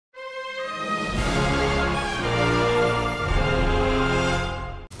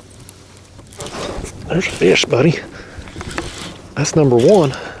There's a fish, buddy. That's number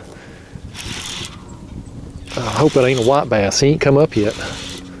one. I hope it ain't a white bass. He ain't come up yet.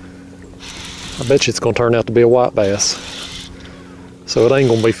 I bet you it's gonna turn out to be a white bass. So it ain't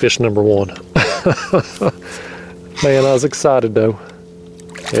gonna be fish number one. Man, I was excited though.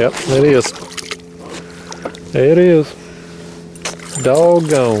 Yep, it is. It is.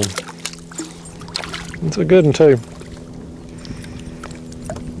 Doggone. It's a good one too.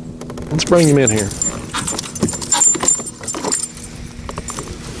 Let's bring him in here.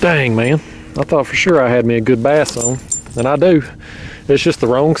 Dang, man. I thought for sure I had me a good bass on, and I do. It's just the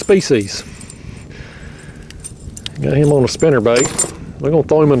wrong species. Got him on a spinnerbait. We're gonna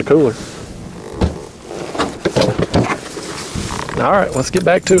throw him in the cooler. All right, let's get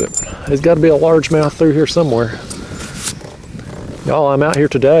back to it. There's got to be a largemouth through here somewhere. Y'all, I'm out here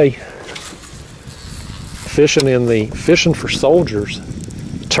today fishing in the Fishing for Soldiers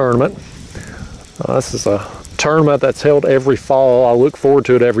tournament. This is a tournament that's held every fall. I look forward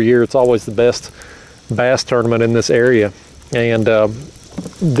to it every year. It's always the best bass tournament in this area. And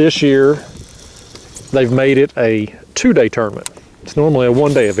this year, they've made it a 2-day tournament. It's normally a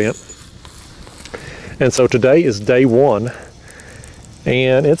 1-day event. And so today is day 1.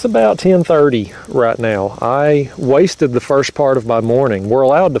 And it's about 10:30 right now. I wasted the first part of my morning. We're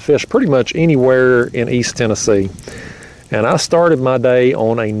allowed to fish pretty much anywhere in East Tennessee. And I started my day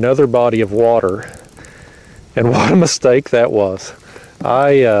on another body of water. And what a mistake that was.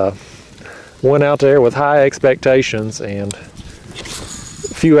 I went out there with high expectations, and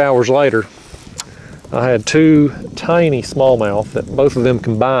a few hours later, I had 2 tiny smallmouth that both of them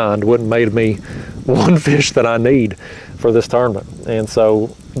combined wouldn't made me one fish that I need for this tournament. And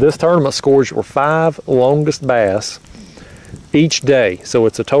so this tournament scores your 5 longest bass each day. So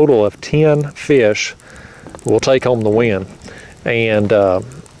it's a total of 10 fish will take home the win. And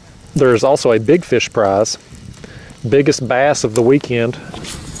there's also a big fish prize. Biggest bass of the weekend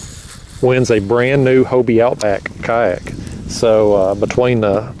wins a brand new Hobie Outback kayak. So between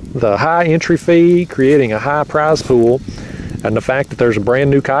the high entry fee, creating a high prize pool, and the fact that there's a brand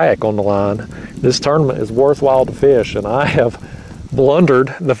new kayak on the line, this tournament is worthwhile to fish. And I have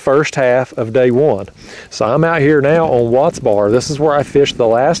blundered the first half of day 1. So I'm out here now on Watts Bar. This is where I fished the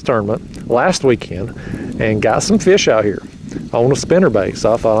last tournament last weekend and got some fish out here on a spinnerbait.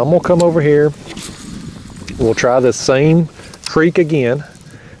 So I thought I'm gonna come over here. We'll try this same creek again,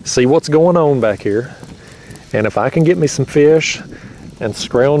 see what's going on back here. And if I can get me some fish and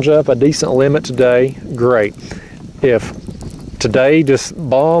scrounge up a decent limit today, great. If today just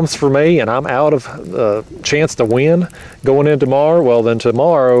bombs for me and I'm out of the chance to win going in tomorrow, well then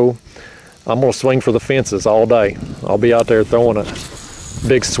tomorrow I'm gonna swing for the fences all day. I'll be out there throwing a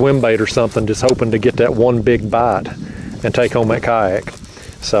big swim bait or something, just hoping to get that one big bite and take home that kayak.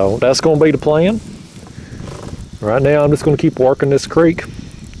 So that's gonna be the plan. Right now I'm just gonna keep working this creek,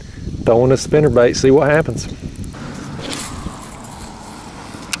 throwing this spinnerbait, see what happens.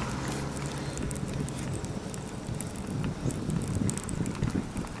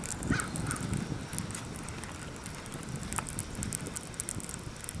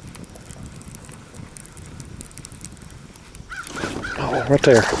 Oh, right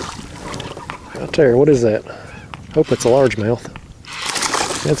there. Right there, what is that? Hope it's a largemouth.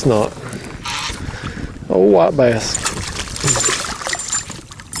 It's not. Oh, white bass.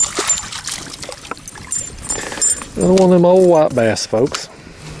 Another one of them old white bass, folks.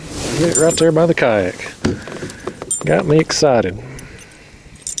 Get it right there by the kayak. Got me excited.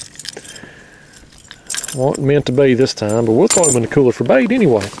 Wasn't meant to be this time, but we'll throw him in the cooler for bait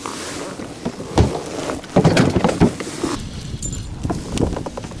anyway.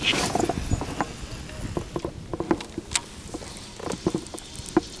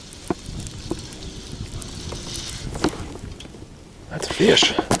 That's a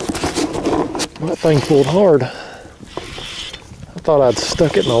fish. That thing pulled hard. I thought I'd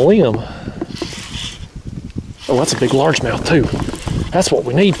stuck it in a limb. Oh, that's a big largemouth too. That's what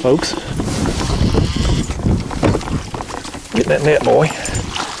we need, folks. Get that net, boy.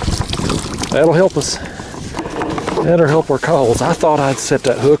 That'll help us. That'll help our calls. I thought I'd set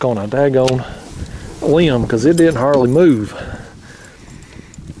that hook on a daggone limb because it didn't hardly move.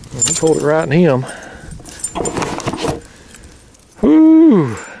 I pulled it right in him.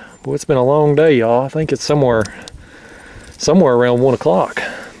 Whew. Boy, it's been a long day, y'all. I think it's somewhere around 1 o'clock.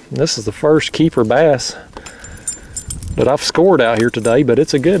 This is the first keeper bass that I've scored out here today, but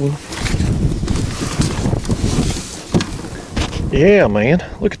it's a good one. Yeah, man,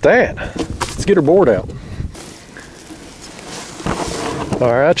 look at that. Let's get her board out.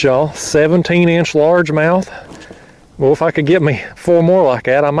 All right, y'all, 17-inch largemouth. Well, if I could get me 4 more like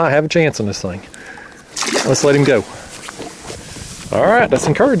that, I might have a chance in this thing. Let's let him go. All right, that's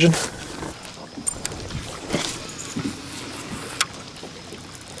encouraging.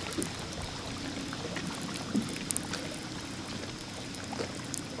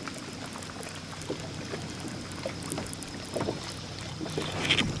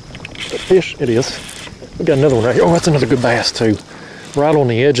 Fish, it is. We got another one right here. Oh, that's another good bass too. Right on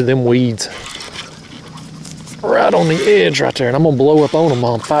the edge of them weeds. Right on the edge right there. And I'm gonna blow up on him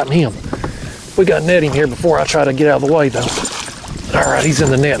while I'm fighting him. We got netting here before I try to get out of the way though. All right, he's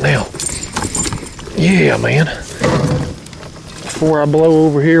in the net now. Yeah, man. Before I blow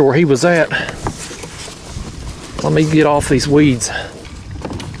over here where he was at, let me get off these weeds.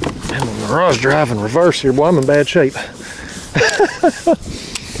 Man, when I was driving reverse here, boy, I'm in bad shape.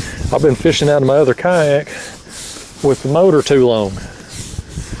 I've been fishing out of my other kayak with the motor too long.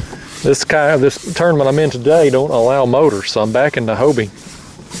 This tournament I'm in today don't allow motors, so I'm back in the Hobie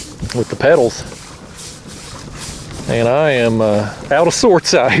with the pedals. And I am out of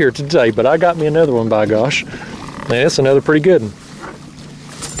sorts out here today, but I got me another one, by gosh. And it's another pretty good one.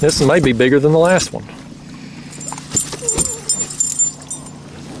 This one may be bigger than the last one.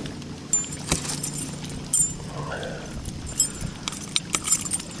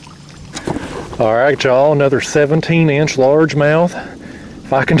 All right, y'all, another 17-inch largemouth.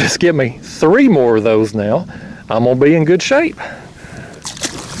 If I can just get me 3 more of those now, I'm gonna be in good shape.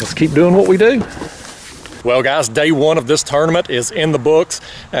 Let's keep doing what we do. Well, guys, day 1 of this tournament is in the books,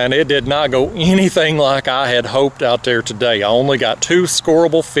 and it did not go anything like I had hoped out there today. I only got 2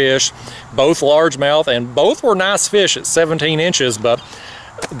 scoreable fish, both largemouth, and both were nice fish at 17 inches, but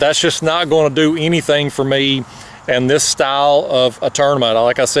that's just not gonna do anything for me and this style of a tournament.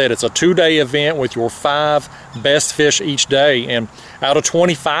 Like I said, it's a 2-day event with your 5 best fish each day, and out of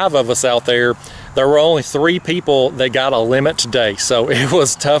 25 of us out there were only 3 people that got a limit today. So it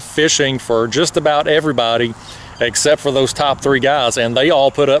was tough fishing for just about everybody except for those top 3 guys, and they all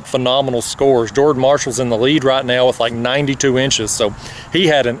put up phenomenal scores. Jordan Marshall's in the lead right now with like 92 inches, so he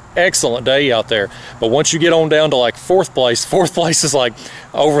had an excellent day out there. But once you get on down to like fourth place is like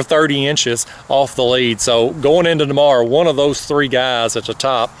over 30 inches off the lead. So going into tomorrow, one of those 3 guys at the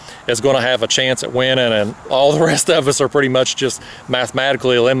top is going to have a chance at winning, and all the rest of us are pretty much just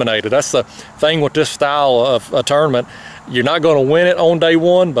mathematically eliminated. That's the thing with this style of a tournament. You're not going to win it on day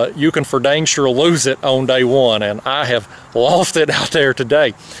 1, but you can for dang sure lose it on day 1, and I have lost it out there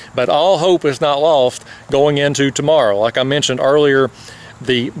today. But all hope is not lost going into tomorrow. Like I mentioned earlier,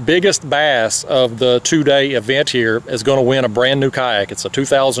 the biggest bass of the 2-day event here is going to win a brand new kayak. It's a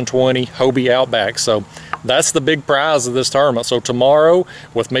 2020 Hobie Outback, so that's the big prize of this tournament. So tomorrow,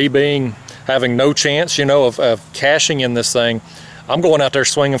 with me having no chance, you know, of cashing in this thing, I'm going out there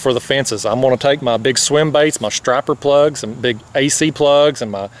swinging for the fences. I'm going to take my big swim baits, my striper plugs, and big AC plugs,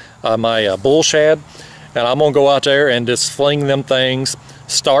 and my bull shad, and I'm going to go out there and just fling them things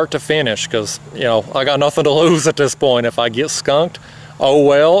start to finish, because, you know, I got nothing to lose at this point. If I get skunked, oh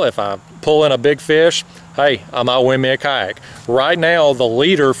well. If I pull in a big fish, hey, I might win me a kayak. Right now, the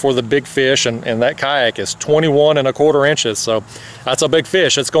leader for the big fish and that kayak is 21¼ inches, so that's a big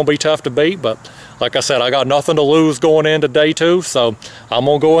fish. It's going to be tough to beat, but like I said, I got nothing to lose going into day 2, so I'm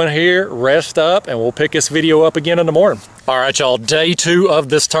gonna go in here, rest up, and we'll pick this video up again in the morning. All right, y'all, day 2 of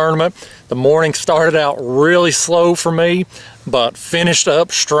this tournament. The morning started out really slow for me, but finished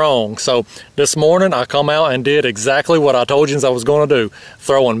up strong. So this morning I come out and did exactly what I told you I was gonna do.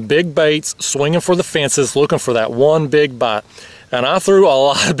 Throwing big baits, swinging for the fences, looking for that one big bite. And I threw a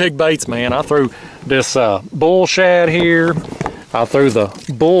lot of big baits, man. I threw this bull shad here. I threw the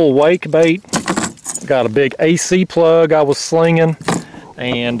bull wake bait. Got a big AC plug I was slinging,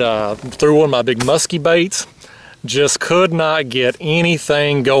 and threw one of my big musky baits. Just could not get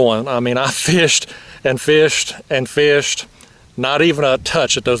anything going. I mean, I fished and fished and fished, not even a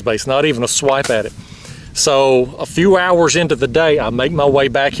touch at those baits, not even a swipe at it. So a few hours into the day, I make my way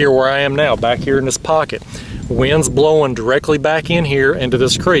back here where I am now, back here in this pocket. Wind's blowing directly back in here into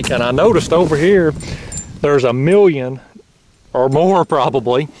this creek, and I noticed over here there's 1 million or more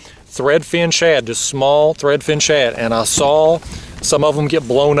probably threadfin shad, just small threadfin shad, and I saw some of them get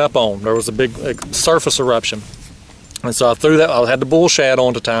blown up on. There was a big surface eruption, and so I threw that. I had the bull shad on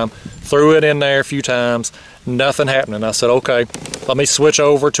at the time, threw it in there a few times, nothing happening. I said, okay, let me switch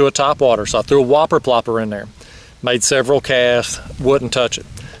over to a topwater. So I threw a whopper plopper in there, made several casts, wouldn't touch it.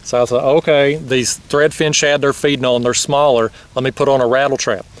 So I said, okay, these threadfin shad they're feeding on, they're smaller, let me put on a rattle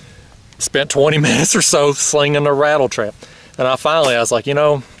trap. Spent 20 minutes or so slinging a rattle trap, and I was like, you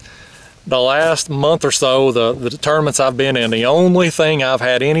know, the last month or so, the tournaments I've been in, the only thing I've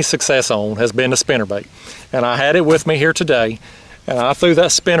had any success on has been the spinnerbait. And I had it with me here today, And I threw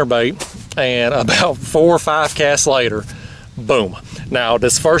that spinnerbait, and about 4 or 5 casts later, boom. Now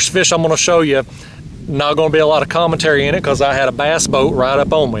this first fish I'm going to show you, not going to be a lot of commentary in it because I had a bass boat right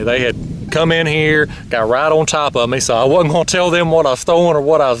up on me. They had come in here, got right on top of me, so I wasn't going to tell them what I was throwing or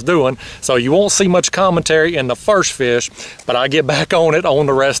what I was doing. So you won't see much commentary in the first fish, but I get back on it on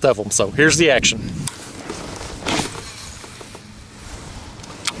the rest of them. So here's the action.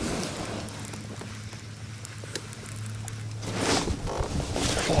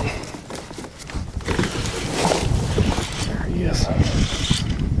 There he is.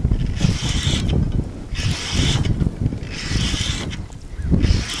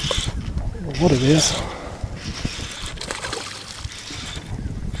 What it is.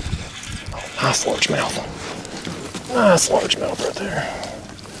 Oh, nice largemouth. Nice largemouth right there.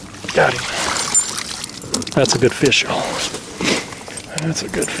 Got him. That's a good fish, y'all. That's a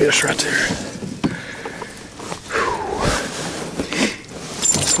good fish right there. Whew.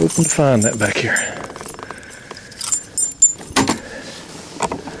 I was hoping to find that back here.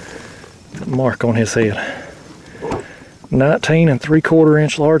 That mark on his head. 19 3/4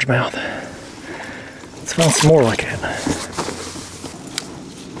 inch largemouth. Let's find some more like that.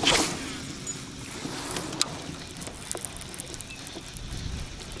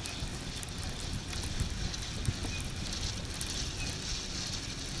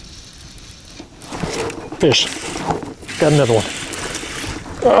 Fish. Got another one.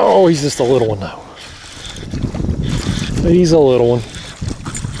 Oh, he's just a little one though. He's a little one.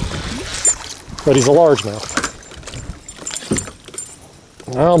 But he's a largemouth.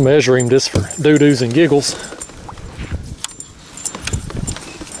 I'll measure him just for doo-doos and giggles.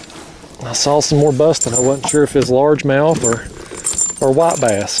 I saw some more busting. I wasn't sure if it's largemouth or white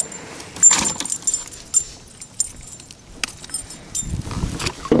bass.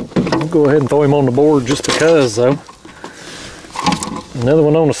 I'll go ahead and throw him on the board just because though. Another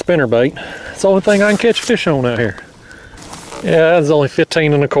one on a spinnerbait. It's the only thing I can catch fish on out here. Yeah, that's only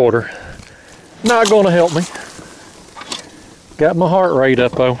 15 1/4. Not going to help me. Got my heart rate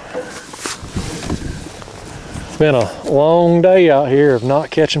up though. It's been a long day out here of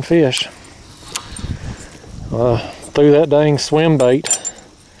not catching fish. Threw that dang swim bait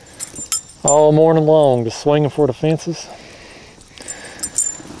all morning long, just swinging for the fences.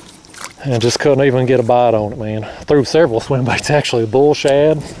 And just couldn't even get a bite on it, man. I threw several swim baits actually, the bull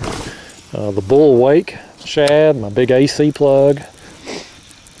shad, the bull wake shad, my big AC plug.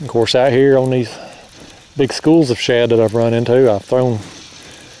 Of course out here on these big schools of shad that I've run into, I threw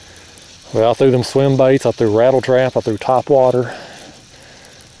them swim baits, I threw rattle trap, I threw top water.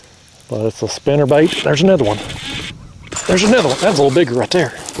 But it's a spinner bait. There's another one. There's another one. That's a little bigger right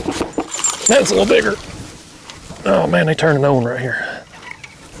there. That's a little bigger. Oh man, they turning on right here.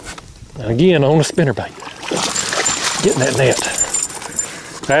 And again on a spinner bait. Getting that net.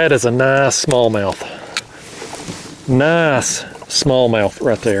 That is a nice smallmouth. Nice smallmouth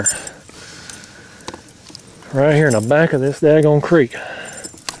right there. Right here in the back of this daggone creek.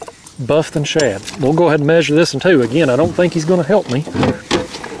 Buffed shad. We'll go ahead and measure this one too. Again, I don't think he's going to help me.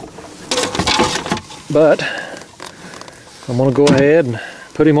 But I'm going to go ahead and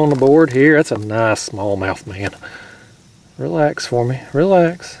put him on the board here. That's a nice smallmouth, man. Relax for me.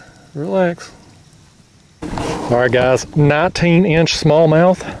 Relax. Relax. Alright guys, 19-inch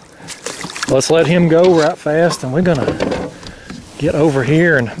smallmouth. Let's let him go right fast and we're going to get over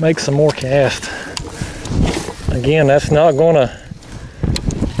here and make some more casts. Again, that's not going to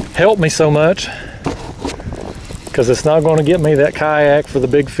help me so much because it's not going to get me that kayak for the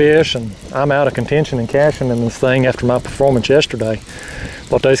big fish, and I'm out of contention and casting in this thing after my performance yesterday.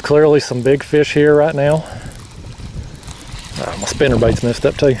 But there's clearly some big fish here right now. My spinnerbait's messed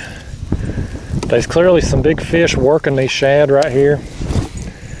up too. There's clearly some big fish working these shad right here.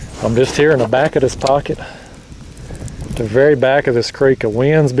 I'm just here in the back of this pocket. The very back of this creek. The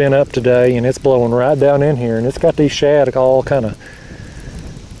wind's been up today and it's blowing right down in here, and it's got these shad all kind of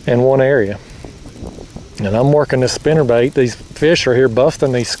in one area. And I'm working this spinnerbait. These fish are here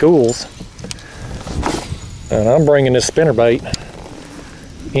busting these schools, and I'm bringing this spinnerbait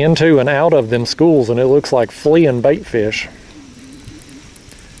into and out of them schools, and it looks like fleeing bait fish,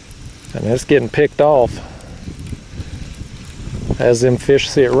 and it's getting picked off as them fish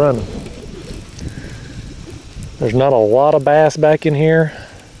see it running. There's not a lot of bass back in here,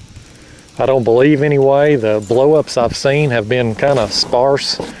 I don't believe anyway. The blow-ups I've seen have been kind of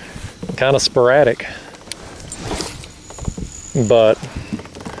sparse, kind of sporadic, but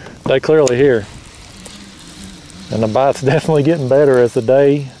they clearly here. And the bite's definitely getting better as the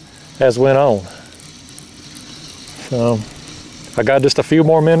day has went on. So I got just a few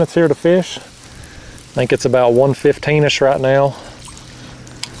more minutes here to fish. I think it's about 1:15ish right now.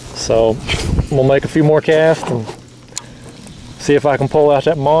 So we'll make a few more casts and see if I can pull out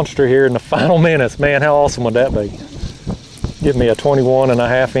that monster here in the final minutes. Man, how awesome would that be? Give me a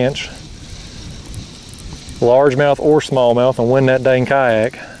 21.5 inch largemouth or smallmouth and win that dang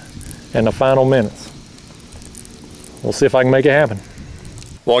kayak in the final minutes. We'll see if I can make it happen.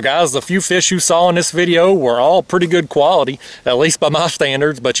 Well guys, the few fish you saw in this video were all pretty good quality, at least by my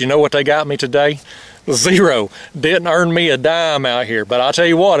standards, but you know what they got me today? Zero. Didn't earn me a dime out here, but I'll tell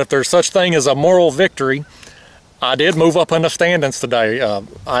you what, if there's such thing as a moral victory, I did move up in the standings today.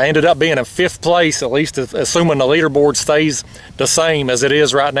 I ended up being in 5th place, at least assuming the leaderboard stays the same as it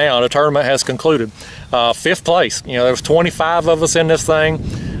is right now. The tournament has concluded. 5th place. You know, there's 25 of us in this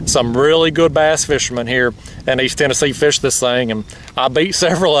thing. Some really good bass fishermen here in East Tennessee fished this thing, and I beat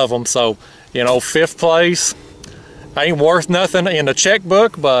several of them. So, you know, 5th place ain't worth nothing in the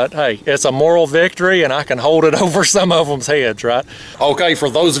checkbook, but hey, it's a moral victory and I can hold it over some of them's heads, right? Okay, for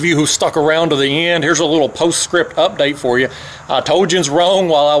those of you who stuck around to the end, here's a little postscript update for you. I told yous wrong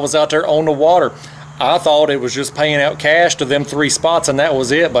while I was out there on the water. I thought it was just paying out cash to them 3 spots and that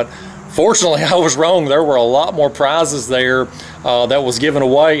was it, but fortunately I was wrong. There were a lot more prizes there that was given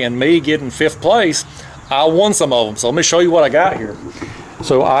away, and me getting 5th place, I won some of them. So let me show you what I got here.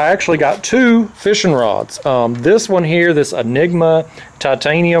 So I actually got 2 fishing rods. This one here, this Enigma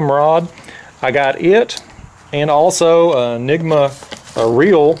titanium rod, I got it, and also Enigma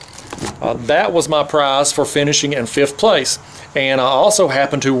reel. That was my prize for finishing in 5th place. And I also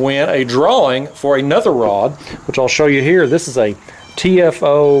happened to win a drawing for another rod, which I'll show you here. This is a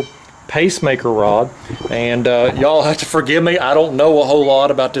TFO pacemaker rod, and y'all have to forgive me, I don't know a whole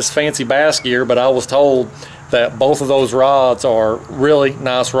lot about this fancy bass gear, but I was told that both of those rods are really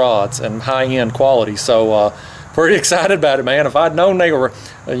nice rods and high-end quality. So pretty excited about it, man. If I'd known they were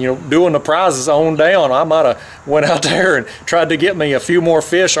doing the prizes on down, I might have went out there and tried to get me a few more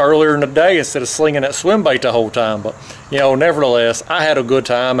fish earlier in the day instead of slinging that swim bait the whole time. But nevertheless, I had a good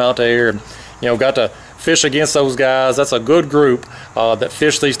time out there, and got to fish against those guys. That's a good group that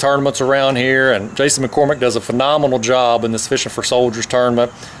fish these tournaments around here, and Jason McCormick does a phenomenal job in this Fishing for Soldiers tournament.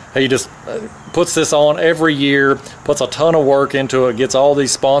 He just puts this on every year, puts a ton of work into it, gets all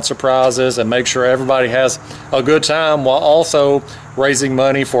these sponsor prizes, and makes sure everybody has a good time while also raising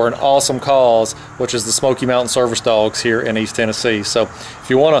money for an awesome cause, which is the Smoky Mountain Service Dogs here in East Tennessee. So if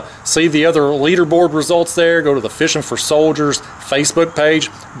you want to see the other leaderboard results there, go to the Fishing for Soldiers Facebook page.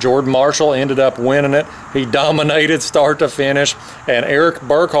 Jordan Marshall ended up winning it. He dominated start to finish, and Eric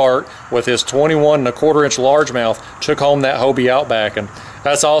Burkhart with his 21.25 inch largemouth took home that Hobie Outback, and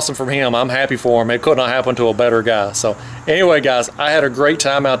that's awesome from him. I'm happy for him. It could not happen to a better guy. So anyway, guys, I had a great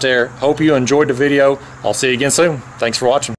time out there. Hope you enjoyed the video. I'll see you again soon. Thanks for watching.